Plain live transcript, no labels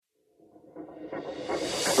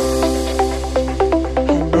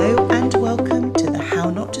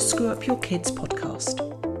Kids podcast.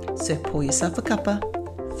 So pour yourself a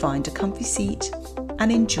cuppa, find a comfy seat,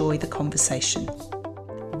 and enjoy the conversation.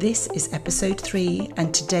 This is episode 3,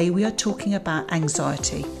 and today we are talking about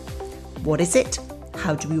anxiety. What is it?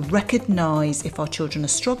 How do we recognise if our children are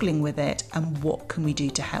struggling with it, and what can we do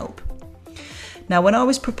to help? Now, when I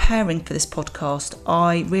was preparing for this podcast,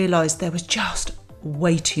 I realised there was just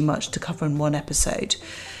way too much to cover in one episode.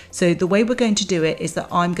 So the way we're going to do it is that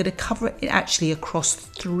I'm going to cover it actually across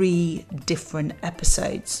 3 different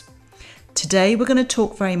episodes. Today we're going to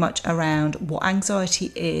talk very much around what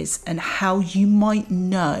anxiety is and how you might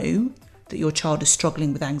know that your child is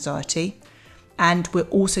struggling with anxiety. And we're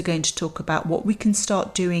also going to talk about what we can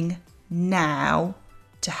start doing now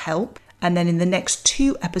to help. And then in the next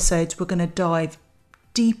 2 episodes, we're going to dive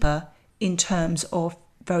deeper in terms of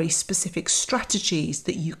very specific strategies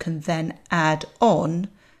that you can then add on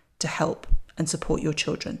to help and support your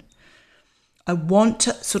children. I want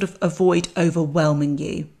to sort of avoid overwhelming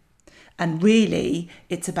you. And really,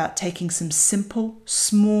 it's about taking some simple,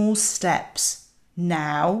 small steps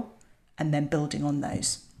now and then building on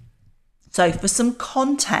those. So for some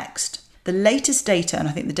context, the latest data, and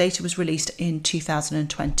I think the data was released in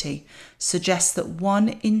 2020, suggests that 1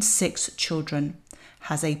 in 6 children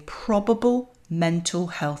has a probable mental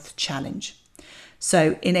health challenge.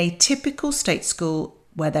 So in a typical state school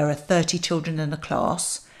where there are 30 children in a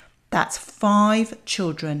class, that's 5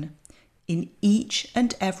 children in each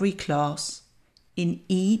and every class, in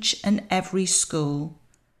each and every school,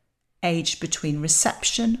 aged between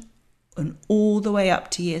reception and all the way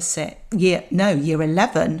up to year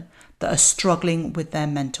 11, that are struggling with their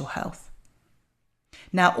mental health.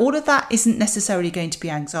 Now, all of that isn't necessarily going to be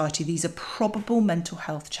anxiety. These are probable mental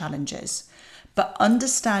health challenges. But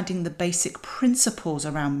understanding the basic principles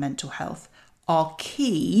around mental health are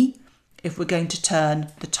key if we're going to turn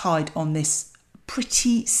the tide on this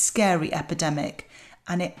pretty scary epidemic,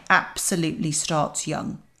 and it absolutely starts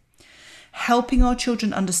young. Helping our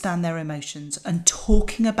children understand their emotions and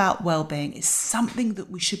talking about well-being is something that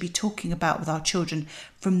we should be talking about with our children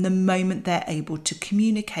from the moment they're able to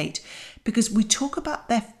communicate, because we talk about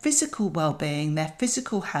their physical well-being, their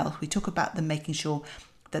physical health. We talk about them making sure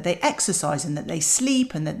that they exercise and that they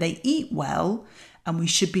sleep and that they eat well, and we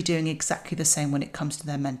should be doing exactly the same when it comes to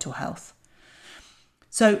their mental health.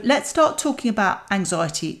 So let's start talking about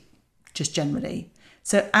anxiety just generally.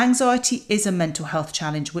 So anxiety is a mental health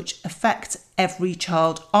challenge which affects every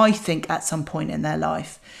child, I think, at some point in their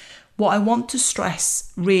life. What I want to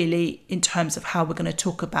stress really in terms of how we're going to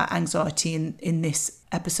talk about anxiety in this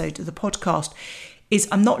episode of the podcast is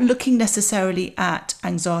I'm not looking necessarily at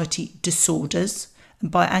anxiety disorders.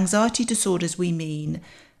 And by anxiety disorders, we mean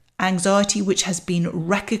anxiety which has been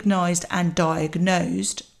recognised and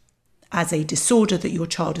diagnosed as a disorder that your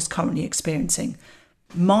child is currently experiencing.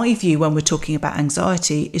 My view when we're talking about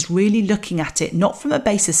anxiety is really looking at it not from a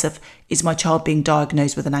basis of is my child being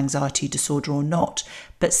diagnosed with an anxiety disorder or not,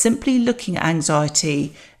 but simply looking at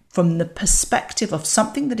anxiety from the perspective of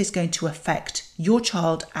something that is going to affect your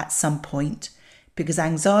child at some point, because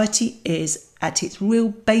anxiety is at its real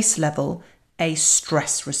base level a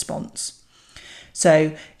stress response.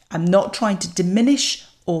 So I'm not trying to diminish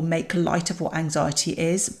or make light of what anxiety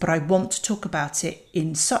is, but I want to talk about it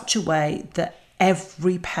in such a way that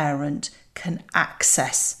every parent can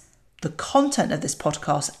access the content of this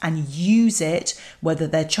podcast and use it, whether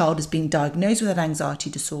their child is being diagnosed with an anxiety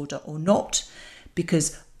disorder or not,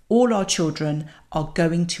 because all our children are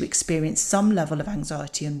going to experience some level of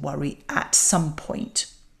anxiety and worry at some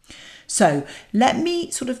point. So let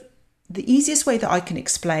me the easiest way that I can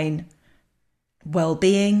explain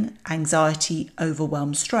well-being, anxiety,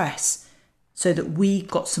 overwhelm, stress, so that we've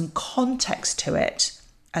got some context to it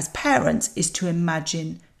as parents, is to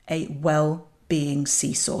imagine a well-being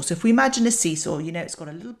seesaw. So if we imagine a seesaw, it's got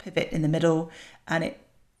a little pivot in the middle and it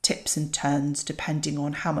tips and turns depending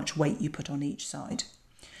on how much weight you put on each side.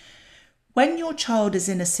 When your child is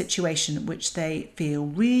in a situation which they feel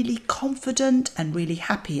really confident and really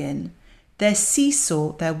happy in, their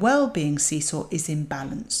seesaw, their well-being seesaw, is in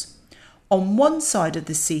balance. On one side of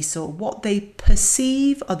the seesaw, what they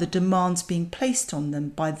perceive are the demands being placed on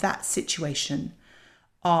them by that situation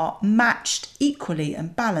are matched equally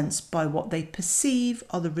and balanced by what they perceive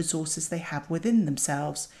are the resources they have within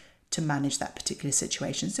themselves to manage that particular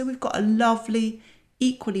situation. So we've got a lovely,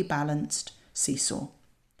 equally balanced seesaw.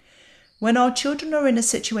 When our children are in a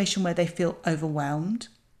situation where they feel overwhelmed,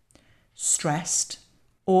 stressed,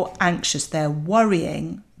 or anxious, they're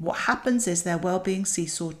worrying, what happens is their well-being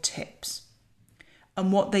seesaw tips.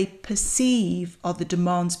 And what they perceive are the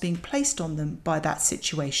demands being placed on them by that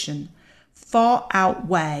situation far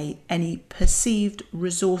outweigh any perceived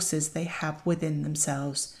resources they have within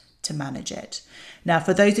themselves to manage it. Now,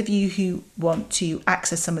 for those of you who want to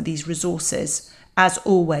access some of these resources, as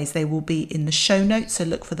always, they will be in the show notes. So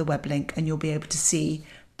look for the web link and you'll be able to see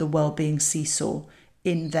the Wellbeing Seesaw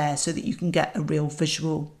in there so that you can get a real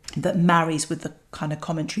visual that marries with the kind of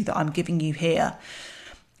commentary that I'm giving you here.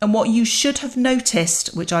 And what you should have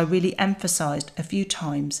noticed, which I really emphasized a few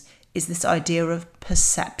times, is this idea of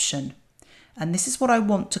perception. And this is what I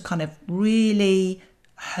want to kind of really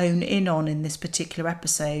hone in on in this particular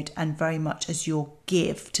episode, and very much as your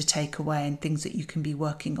give to take away and things that you can be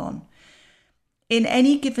working on. In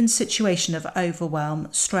any given situation of overwhelm,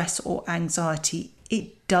 stress or anxiety,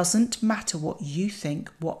 it doesn't matter what you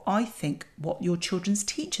think, what I think, what your children's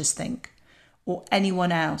teachers think, or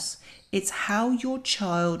anyone else. It's how your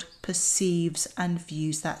child perceives and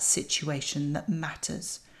views that situation that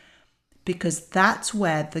matters. Because that's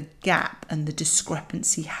where the gap and the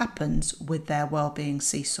discrepancy happens with their wellbeing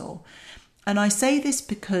seesaw. And I say this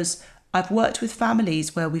because I've worked with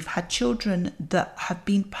families where we've had children that have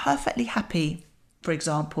been perfectly happy, for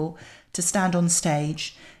example, to stand on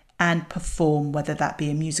stage and perform, whether that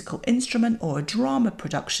be a musical instrument or a drama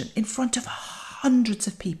production, in front of hundreds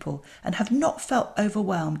of people, and have not felt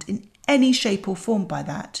overwhelmed in any shape or form by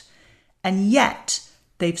that. And yet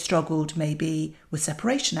they've struggled maybe with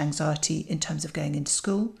separation anxiety in terms of going into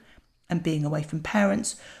school and being away from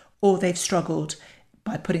parents, or they've struggled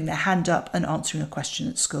by putting their hand up and answering a question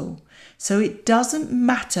at school. So it doesn't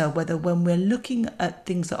matter whether, when we're looking at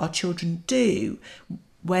things that our children do,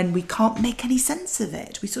 when we can't make any sense of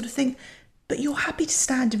it, we sort of think, but you're happy to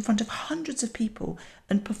stand in front of hundreds of people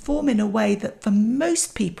and perform in a way that for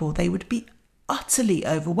most people they would be utterly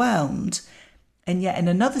overwhelmed. And yet in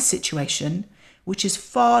another situation, which is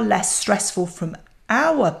far less stressful from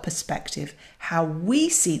our perspective, how we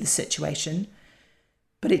see the situation,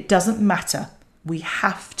 but it doesn't matter. We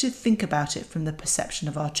have to think about it from the perception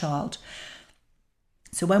of our child.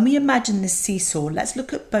 So when we imagine this seesaw, let's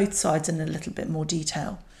look at both sides in a little bit more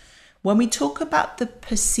detail. When we talk about the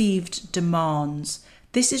perceived demands,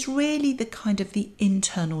 this is really the kind of the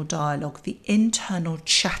internal dialogue, the internal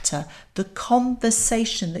chatter, the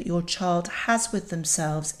conversation that your child has with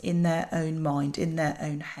themselves in their own mind, in their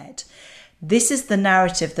own head. This is the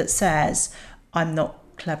narrative that says, I'm not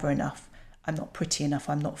clever enough, I'm not pretty enough,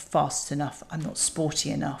 I'm not fast enough, I'm not sporty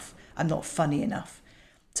enough, I'm not funny enough.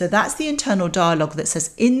 So that's the internal dialogue that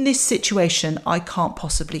says, in this situation, I can't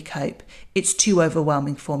possibly cope. It's too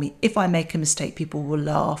overwhelming for me. If I make a mistake, people will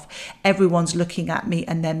laugh. Everyone's looking at me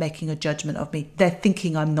and they're making a judgment of me. They're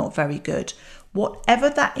thinking I'm not very good. Whatever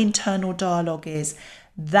that internal dialogue is,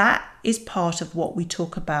 that is part of what we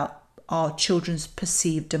talk about our children's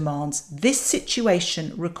perceived demands. This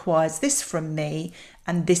situation requires this from me,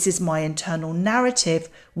 and this is my internal narrative,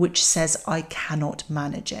 which says I cannot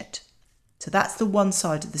manage it. So that's the one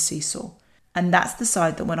side of the seesaw. And that's the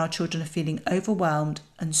side that when our children are feeling overwhelmed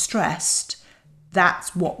and stressed,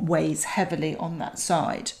 that's what weighs heavily on that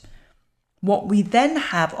side. What we then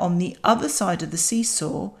have on the other side of the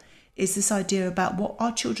seesaw is this idea about what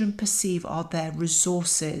our children perceive are their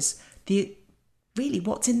resources, really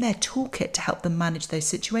what's in their toolkit to help them manage those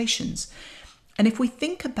situations. And if we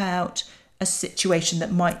think about a situation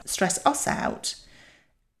that might stress us out,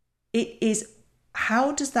 it is,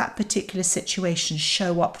 how does that particular situation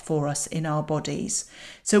show up for us in our bodies?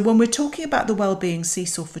 So when we're talking about the wellbeing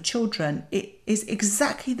seesaw for children, it is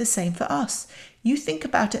exactly the same for us. You think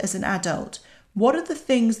about it as an adult. What are the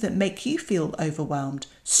things that make you feel overwhelmed,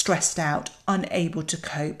 stressed out, unable to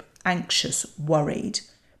cope, anxious, worried?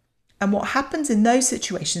 And what happens in those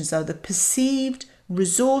situations are the perceived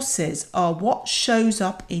resources are what shows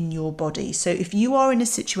up in your body. So if you are in a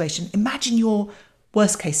situation, imagine your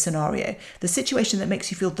worst case scenario, the situation that makes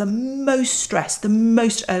you feel the most stressed, the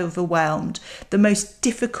most overwhelmed, the most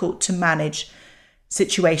difficult to manage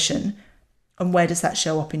situation. And where does that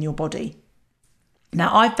show up in your body?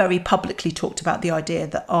 Now, I've very publicly talked about the idea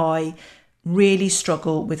that I really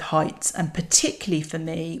struggle with heights, and particularly for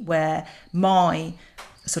me, where my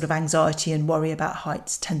sort of anxiety and worry about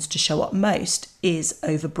heights tends to show up most is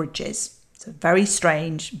over bridges. So very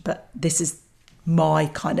strange, but this is my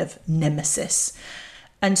kind of nemesis.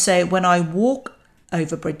 And so when I walk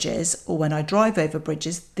over bridges or when I drive over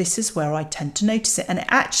bridges, this is where I tend to notice it. And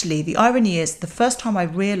actually, the irony is, the first time I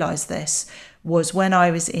realised this was when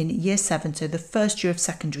I was in year 7, so the first year of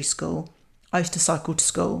secondary school. I used to cycle to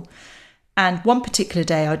school. And one particular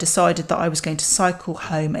day I decided that I was going to cycle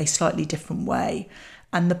home a slightly different way.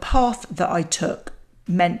 And the path that I took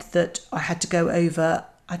meant that I had to go over,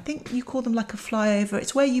 I think you call them like a flyover.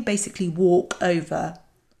 It's where you basically walk over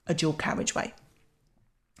a dual carriageway.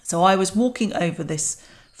 So I was walking over this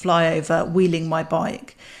flyover, wheeling my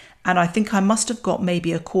bike, and I think I must have got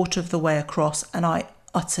maybe a quarter of the way across, and I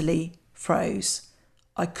utterly froze.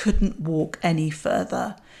 I couldn't walk any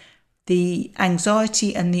further. The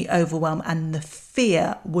anxiety and the overwhelm and the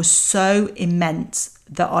fear was so immense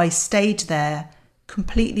that I stayed there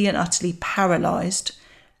completely and utterly paralysed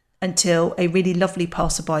until a really lovely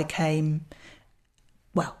passerby came.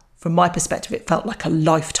 Well, from my perspective, it felt like a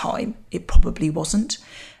lifetime. It probably wasn't.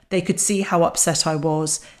 They could see how upset I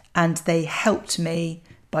was, and they helped me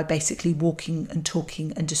by basically walking and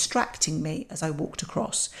talking and distracting me as I walked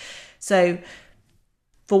across. So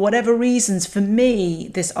for whatever reasons, for me,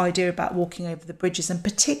 this idea about walking over the bridges, and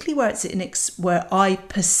particularly where I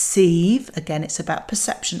perceive, again, it's about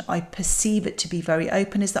perception, I perceive it to be very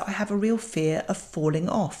open, is that I have a real fear of falling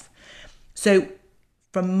off. So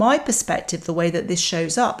from my perspective, the way that this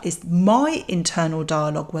shows up is my internal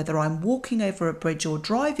dialogue, whether I'm walking over a bridge or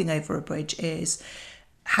driving over a bridge, is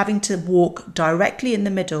having to walk directly in the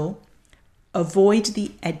middle, avoid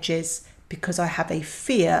the edges, because I have a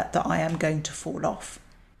fear that I am going to fall off.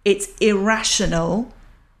 It's irrational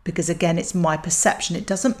because, again, it's my perception. It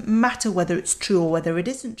doesn't matter whether it's true or whether it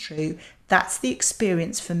isn't true. That's the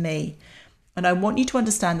experience for me. And I want you to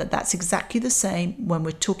understand that that's exactly the same when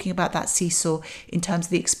we're talking about that seesaw in terms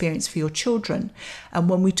of the experience for your children. And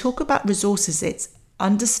when we talk about resources, it's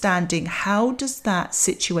understanding how does that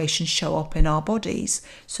situation show up in our bodies.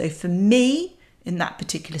 So for me, in that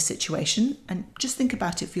particular situation, and just think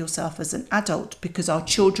about it for yourself as an adult, because our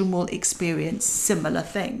children will experience similar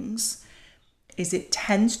things, is it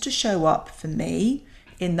tends to show up for me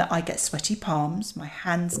in that I get sweaty palms, my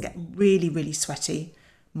hands get really, really sweaty,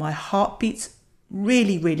 my heart beats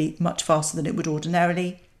really, really much faster than it would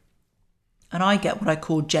ordinarily, and I get what I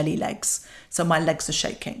call jelly legs. So my legs are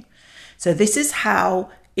shaking. So this is how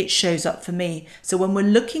it shows up for me. So when we're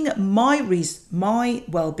looking at my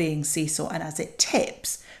well-being seesaw, and as it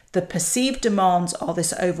tips, the perceived demands are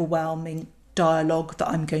this overwhelming dialogue that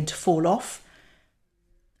I'm going to fall off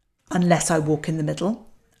unless I walk in the middle,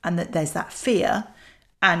 and that there's that fear.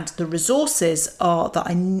 And the resources are that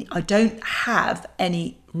I don't have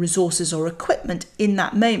any resources or equipment in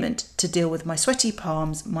that moment to deal with my sweaty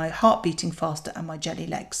palms, my heart beating faster, and my jelly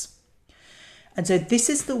legs. And so this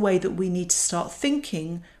is the way that we need to start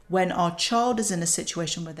thinking when our child is in a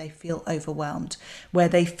situation where they feel overwhelmed, where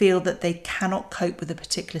they feel that they cannot cope with a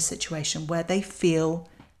particular situation, where they feel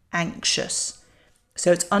anxious.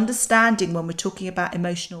 So it's understanding when we're talking about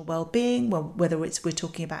emotional well-being, whether we're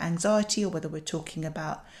talking about anxiety or whether we're talking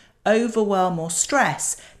about overwhelm or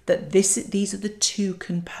stress, that these are the two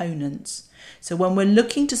components. So when we're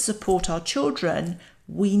looking to support our children,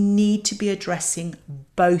 we need to be addressing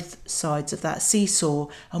both sides of that seesaw.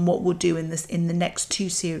 And what we'll do in the next two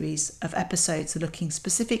series of episodes looking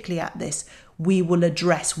specifically at this, we will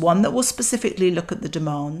address one that will specifically look at the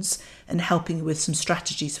demands and helping with some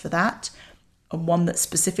strategies for that, and one that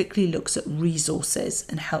specifically looks at resources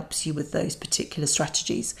and helps you with those particular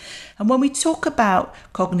strategies. And when we talk about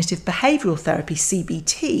cognitive behavioural therapy,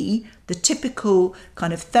 CBT, the typical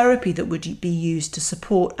kind of therapy that would be used to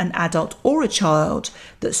support an adult or a child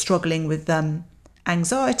that's struggling with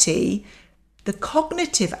anxiety, the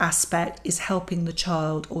cognitive aspect is helping the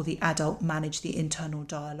child or the adult manage the internal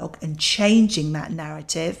dialogue and changing that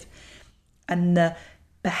narrative. And the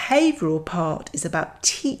behavioural part is about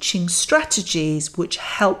teaching strategies which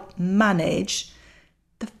help manage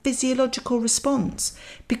the physiological response,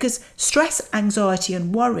 because stress, anxiety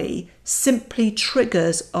and worry simply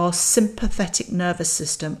triggers our sympathetic nervous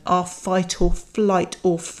system, our fight or flight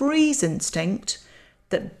or freeze instinct,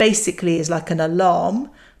 that basically is like an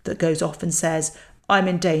alarm that goes off and says, I'm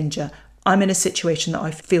in danger, I'm in a situation that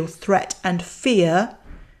I feel threat and fear.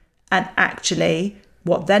 And actually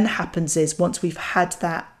what then happens is, once we've had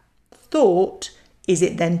that thought, is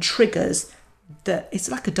it then triggers it's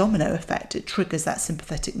like a domino effect. It triggers that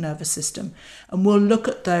sympathetic nervous system. And we'll look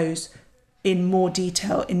at those in more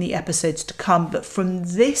detail in the episodes to come. But from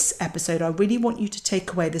this episode, I really want you to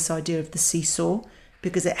take away this idea of the seesaw,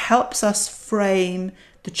 because it helps us frame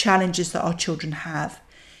the challenges that our children have.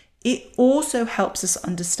 It also helps us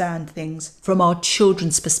understand things from our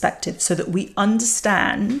children's perspective, so that we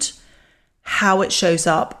understand how it shows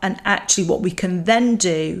up, and actually what we can then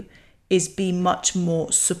do is be much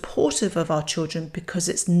more supportive of our children, because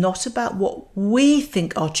it's not about what we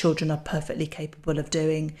think our children are perfectly capable of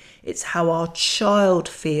doing. It's how our child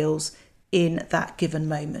feels in that given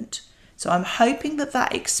moment. So I'm hoping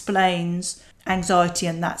that explains anxiety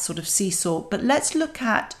and that sort of seesaw. But let's look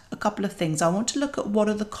at a couple of things. I want to look at what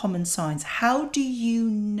are the common signs. How do you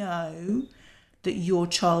know that your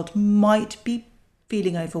child might be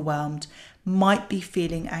feeling overwhelmed, might be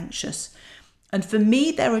feeling anxious. And for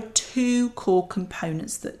me, there are two core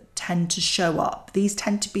components that tend to show up. These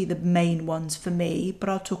tend to be the main ones for me, but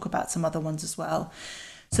I'll talk about some other ones as well.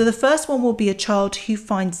 So the first one will be a child who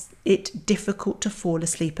finds it difficult to fall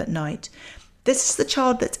asleep at night. This is the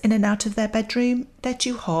child that's in and out of their bedroom. They're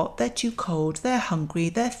too hot, they're too cold, they're hungry,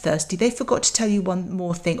 they're thirsty. They forgot to tell you one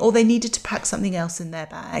more thing, or they needed to pack something else in their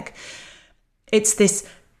bag. It's this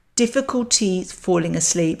difficulty falling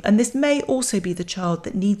asleep. And this may also be the child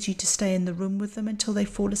that needs you to stay in the room with them until they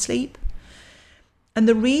fall asleep. And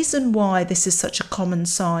the reason why this is such a common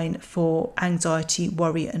sign for anxiety,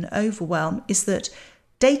 worry, and overwhelm is that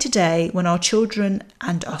day to day, when our children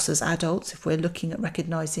and us as adults, if we're looking at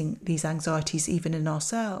recognizing these anxieties even in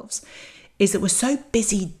ourselves, is that we're so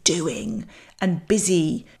busy doing and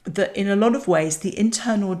busy that in a lot of ways, the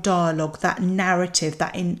internal dialogue, that narrative,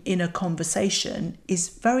 that inner conversation is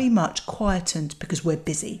very much quietened because we're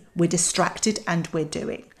busy, we're distracted and we're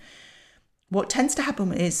doing. What tends to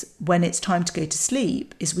happen is when it's time to go to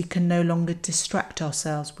sleep is we can no longer distract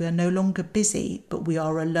ourselves. We are no longer busy, but we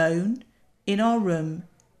are alone in our room,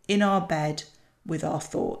 in our bed with our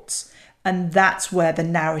thoughts. And that's where the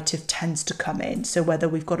narrative tends to come in. So whether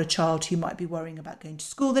we've got a child who might be worrying about going to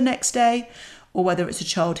school the next day, or whether it's a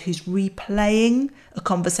child who's replaying a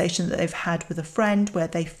conversation that they've had with a friend where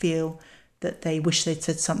they feel that they wish they'd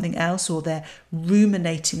said something else, or they're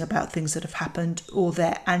ruminating about things that have happened, or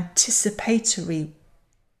they're anticipatory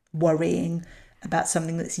worrying about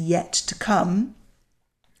something that's yet to come.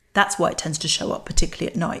 That's why it tends to show up,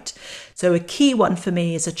 particularly at night. So a key one for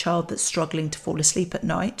me is a child that's struggling to fall asleep at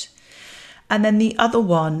night. And then the other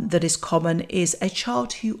one that is common is a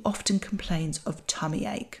child who often complains of tummy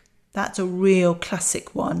ache. That's a real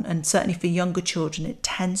classic one. And certainly for younger children, it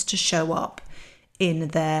tends to show up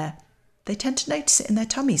they tend to notice it in their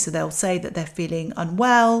tummy. So they'll say that they're feeling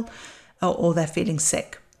unwell or they're feeling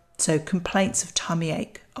sick. So complaints of tummy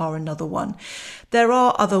ache are another one. There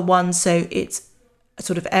are other ones. So it's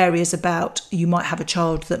sort of areas about you might have a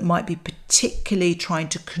child that might be particularly trying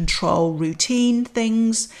to control routine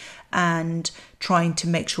things and trying to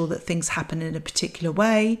make sure that things happen in a particular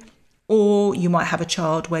way. Or you might have a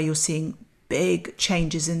child where you're seeing big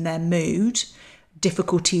changes in their mood,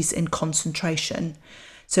 difficulties in concentration.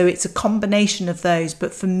 So it's a combination of those.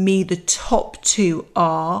 But for me, the top two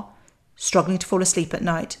are struggling to fall asleep at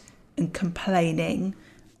night and complaining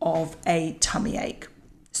of a tummy ache.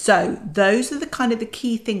 So those are the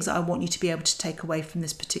key things that I want you to be able to take away from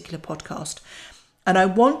this particular podcast. And I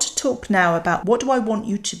want to talk now about what do I want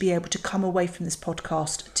you to be able to come away from this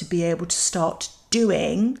podcast to be able to start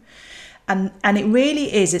doing. And it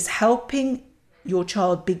really is, it's helping your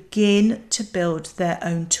child begin to build their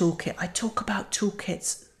own toolkit. I talk about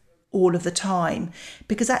toolkits all of the time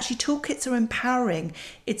because actually toolkits are empowering.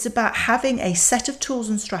 It's about having a set of tools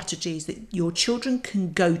and strategies that your children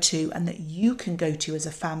can go to and that you can go to as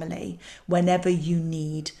a family whenever you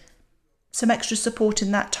need some extra support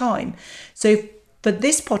in that time. So for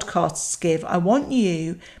this podcast's give, I want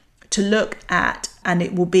you to look at, and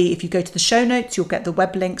it will be, if you go to the show notes, you'll get the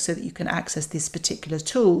web link so that you can access this particular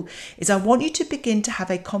tool, is I want you to begin to have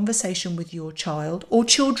a conversation with your child or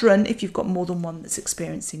children, if you've got more than one that's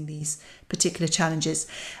experiencing these particular challenges,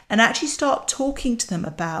 and actually start talking to them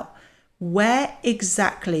about where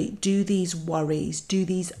exactly do these worries, do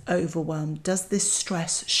these overwhelm, does this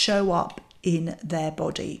stress show up in their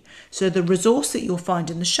body. So the resource that you'll find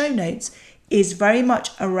in the show notes is very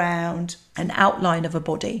much around an outline of a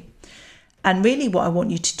body. And really what I want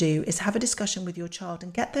you to do is have a discussion with your child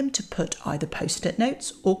and get them to put either post-it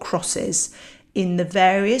notes or crosses in the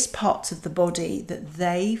various parts of the body that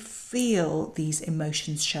they feel these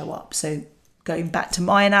emotions show up. So going back to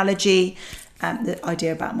my analogy, the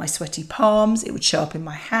idea about my sweaty palms, it would show up in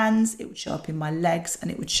my hands, it would show up in my legs, and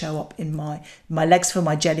it would show up in my legs for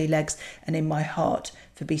my jelly legs and in my heart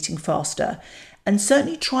for beating faster. And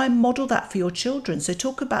certainly try and model that for your children. So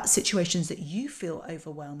talk about situations that you feel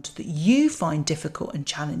overwhelmed, that you find difficult and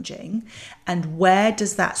challenging, and where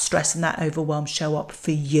does that stress and that overwhelm show up for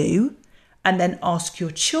you? And then ask your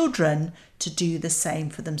children to do the same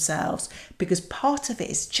for themselves, because part of it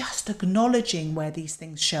is just acknowledging where these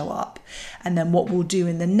things show up. And then what we'll do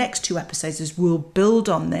in the next 2 episodes is we'll build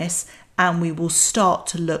on this and we will start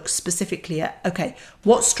to look specifically at, okay,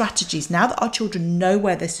 what strategies, now that our children know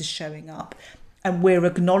where this is showing up, and we're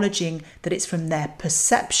acknowledging that it's from their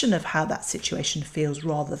perception of how that situation feels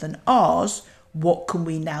rather than ours, what can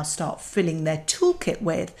we now start filling their toolkit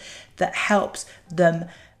with that helps them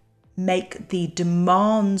make the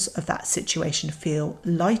demands of that situation feel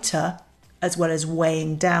lighter as well as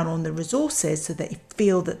weighing down on the resources so that they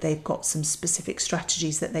feel that they've got some specific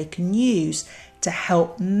strategies that they can use to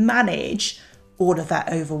help manage all of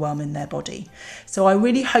that overwhelm in their body. So I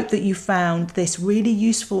really hope that you found this really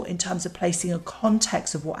useful in terms of placing a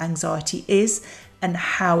context of what anxiety is and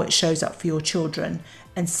how it shows up for your children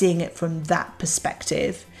and seeing it from that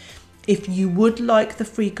perspective. If you would like the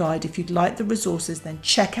free guide, if you'd like the resources, then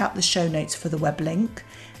check out the show notes for the web link.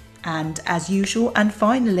 And as usual, and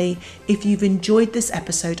finally, if you've enjoyed this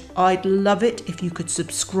episode, I'd love it if you could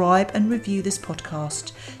subscribe and review this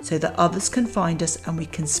podcast so that others can find us and we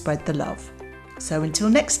can spread the love. So until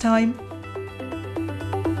next time.